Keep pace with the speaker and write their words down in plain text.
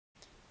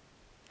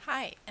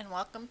Hi, and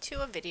welcome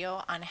to a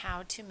video on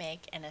how to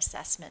make an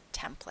assessment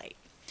template.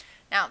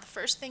 Now, the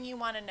first thing you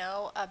want to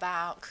know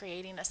about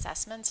creating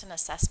assessments and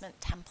assessment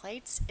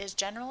templates is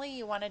generally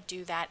you want to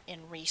do that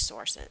in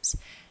resources.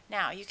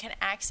 Now, you can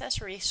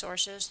access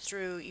resources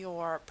through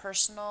your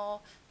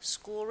personal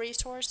school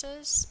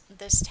resources,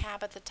 this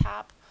tab at the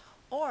top,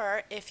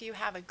 or if you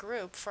have a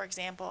group, for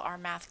example, our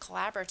Math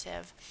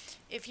Collaborative,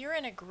 if you're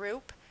in a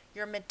group,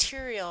 your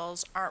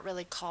materials aren't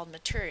really called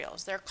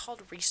materials, they're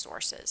called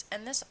resources.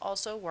 And this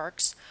also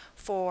works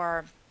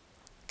for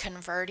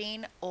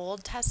converting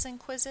old tests and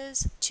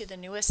quizzes to the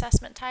new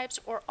assessment types,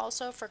 or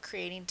also for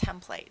creating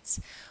templates.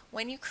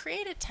 When you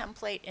create a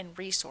template in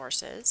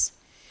resources,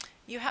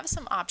 you have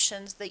some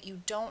options that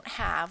you don't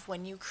have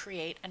when you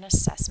create an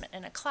assessment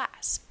in a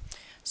class.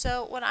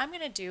 So what I'm going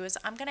to do is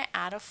I'm going to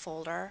add a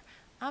folder,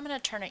 I'm going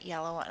to turn it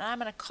yellow, and I'm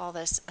going to call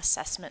this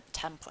assessment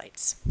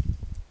templates.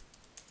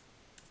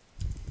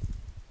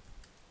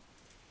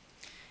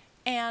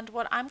 And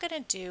what I'm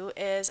going to do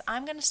is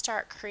I'm going to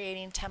start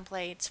creating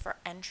templates for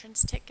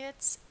entrance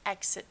tickets,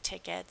 exit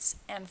tickets,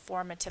 and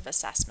formative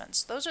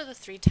assessments. Those are the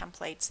three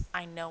templates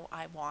I know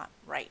I want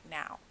right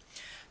now.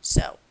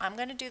 So I'm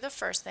going to do the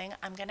first thing.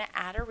 I'm going to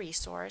add a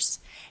resource,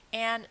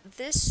 and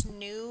this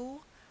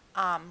new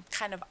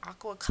kind of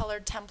aqua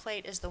colored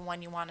template is the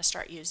one you want to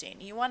start using.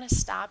 You want to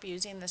stop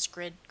using this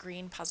grid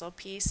green puzzle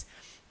piece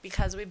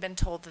because we've been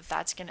told that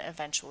that's going to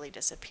eventually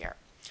disappear.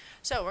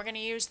 So we're going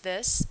to use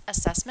this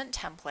assessment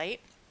template,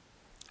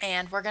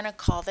 and we're going to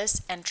call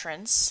this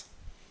entrance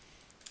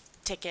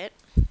ticket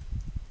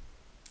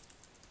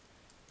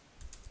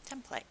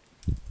template.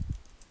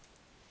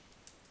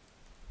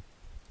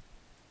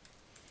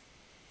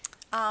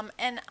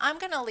 And I'm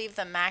going to leave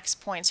the max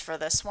points for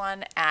this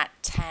one at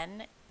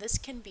 10. This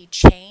can be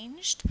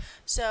changed,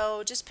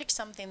 so just pick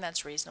something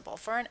that's reasonable.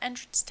 For an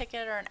entrance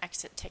ticket or an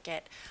exit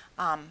ticket,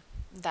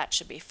 that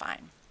should be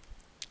fine.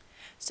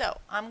 So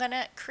I'm going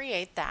to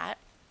create that,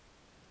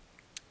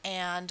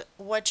 and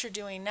what you're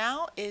doing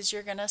now is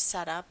you're going to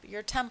set up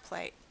your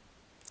template.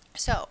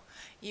 So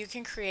you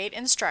can create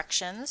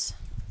instructions.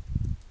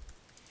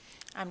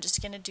 I'm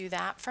just going to do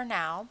that for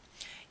now.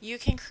 You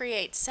can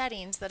create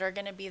settings that are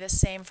going to be the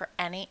same for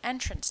any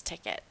entrance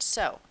ticket.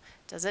 So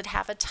does it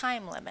have a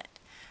time limit?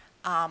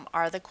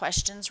 Are the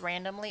questions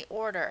randomly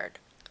ordered?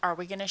 Are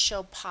we going to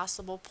show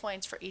possible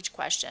points for each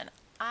question?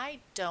 I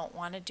don't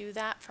want to do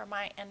that for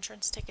my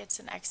entrance tickets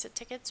and exit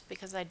tickets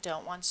because I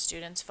don't want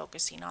students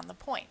focusing on the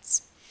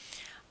points.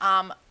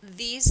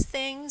 These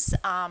things,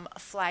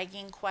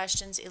 flagging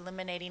questions,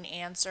 eliminating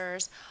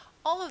answers,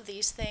 all of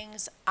these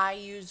things I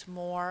use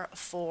more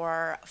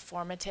for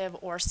formative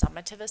or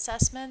summative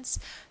assessments.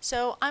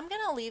 So I'm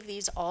going to leave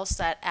these all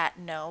set at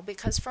no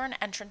because for an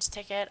entrance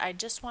ticket I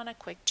just want a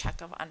quick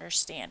check of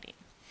understanding.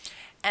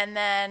 And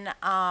then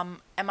am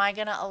I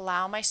going to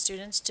allow my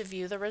students to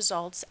view the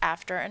results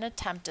after an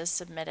attempt is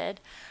submitted?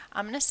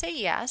 I'm going to say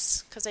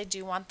yes because I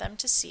do want them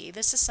to see.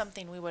 This is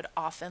something we would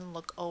often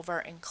look over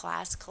in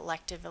class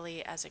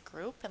collectively as a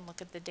group and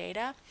look at the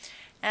data.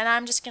 And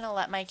I'm just going to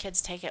let my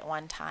kids take it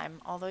one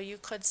time, although you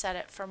could set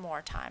it for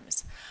more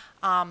times.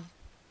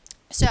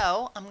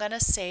 So I'm going to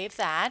save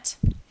that.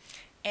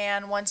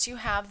 And once you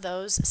have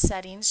those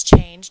settings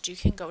changed, you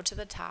can go to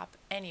the top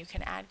and you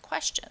can add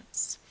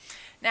questions.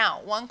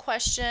 Now, one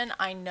question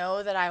I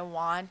know that I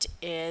want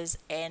is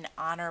an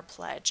honor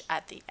pledge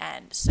at the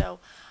end. So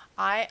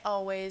I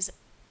always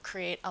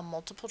create a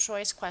multiple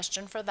choice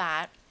question for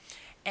that,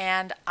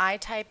 and I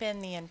type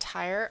in the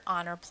entire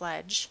honor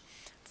pledge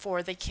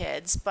for the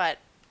kids, but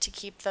to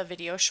keep the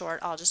video short,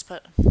 I'll just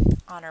put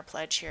honor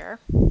pledge here.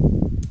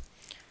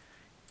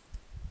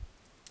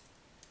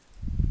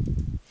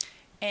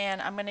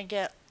 And I'm going to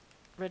get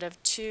rid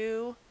of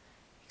two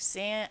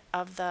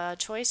of the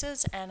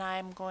choices, and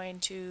I'm going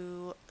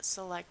to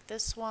select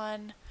this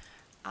one.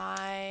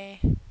 I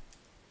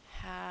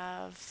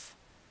have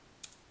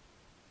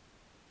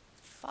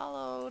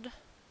followed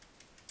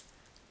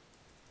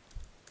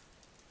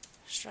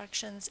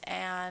instructions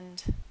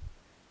and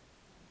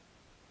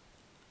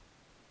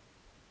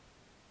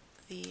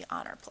the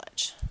honor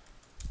pledge.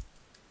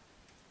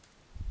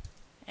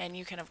 And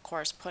you can of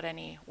course put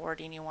any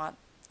wording you want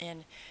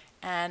in.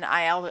 And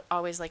I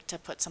always like to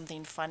put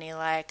something funny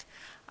like,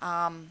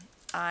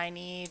 I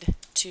need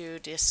to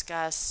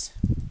discuss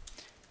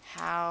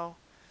how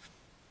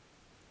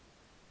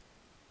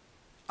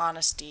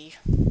honesty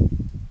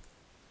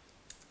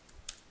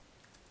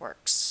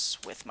works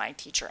with my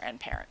teacher and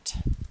parent.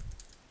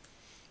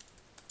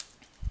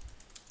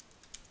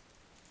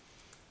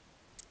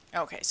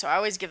 Okay, so I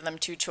always give them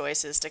two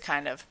choices to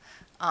kind of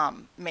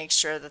make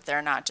sure that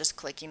they're not just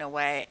clicking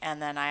away,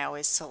 and then I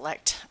always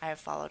select I have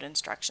followed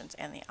instructions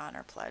and the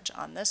honor pledge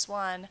on this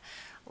one.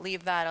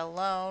 Leave that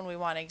alone. We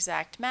want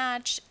exact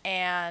match,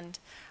 and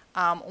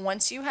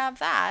once you have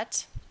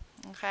that,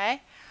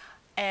 okay,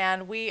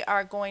 and we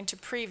are going to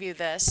preview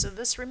this. So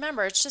this,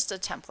 remember, it's just a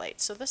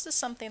template. So this is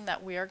something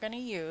that we are going to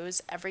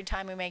use every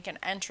time we make an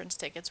entrance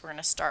tickets. We're going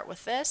to start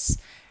with this,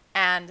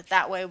 and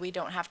that way we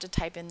don't have to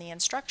type in the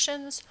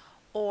instructions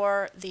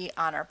or the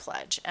honor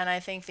pledge. And I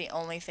think the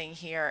only thing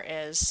here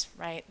is,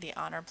 right, the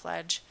honor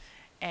pledge.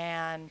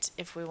 And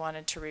if we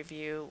wanted to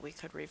review, we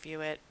could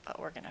review it, but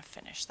we're going to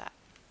finish that.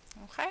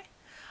 Okay?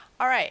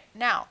 All right,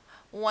 now,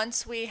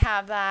 once we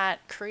have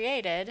that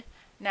created,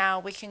 now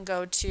we can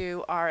go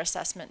to our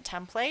assessment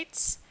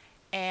templates.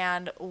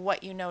 And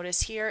what you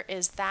notice here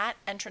is that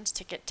entrance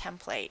ticket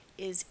template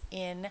is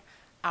in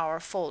our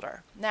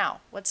folder. Now,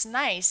 what's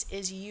nice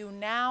is you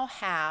now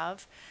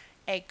have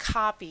a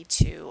copy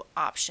to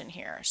option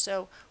here.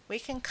 So we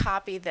can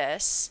copy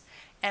this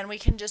and we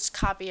can just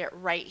copy it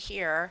right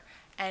here.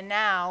 And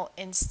now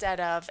instead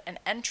of an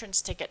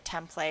entrance ticket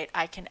template,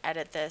 I can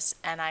edit this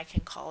and I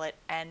can call it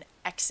an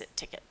exit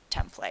ticket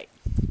template.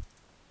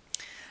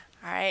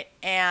 All right,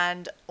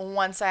 and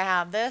once I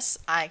have this,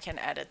 I can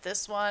edit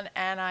this one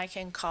and I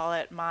can call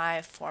it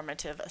my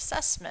formative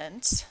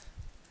assessment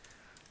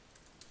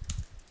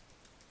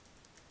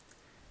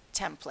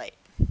template.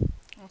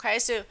 Okay,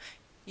 so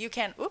you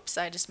can, oops,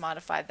 I just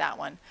modified that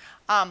one.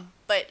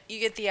 But you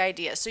get the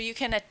idea. So you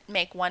can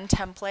make one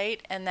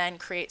template and then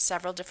create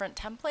several different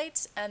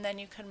templates, and then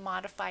you can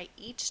modify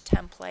each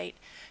template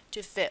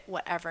to fit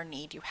whatever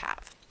need you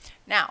have.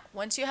 Now,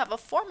 once you have a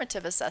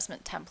formative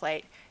assessment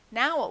template,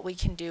 now what we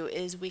can do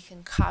is we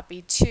can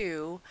copy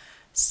to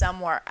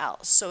somewhere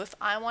else. So if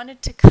I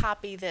wanted to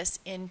copy this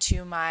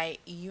into my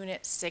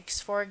Unit 6,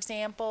 for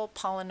example,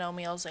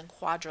 polynomials and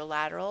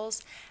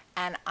quadrilaterals,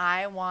 and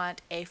I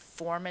want a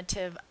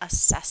formative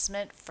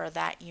assessment for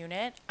that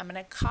unit, I'm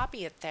going to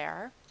copy it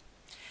there.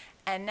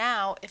 And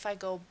now if I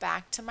go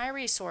back to my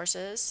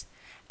resources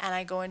and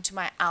I go into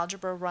my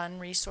Algebra Run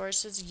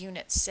Resources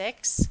Unit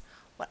 6,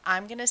 what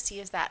I'm going to see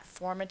is that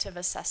formative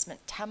assessment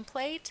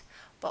template,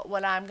 but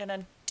what I'm going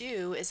to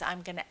do is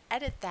I'm going to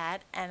edit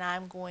that and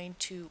I'm going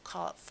to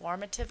call it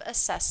formative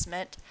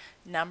assessment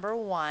number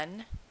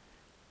 1,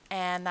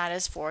 and that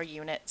is for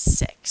Unit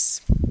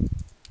 6.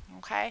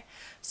 Okay,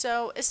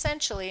 so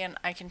essentially, and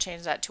I can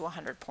change that to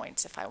 100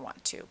 points if I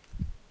want to.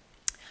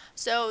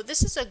 So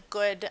this is a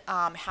good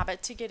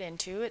habit to get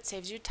into. It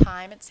saves you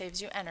time, it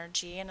saves you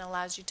energy, and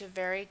allows you to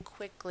very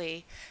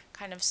quickly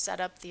kind of set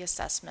up the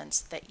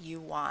assessments that you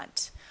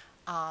want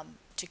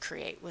to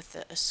create with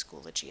the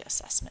Schoology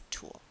assessment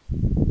tool.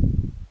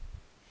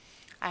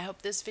 I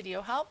hope this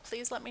video helped.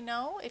 Please let me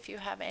know if you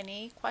have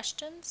any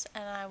questions,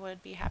 and I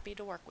would be happy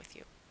to work with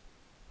you.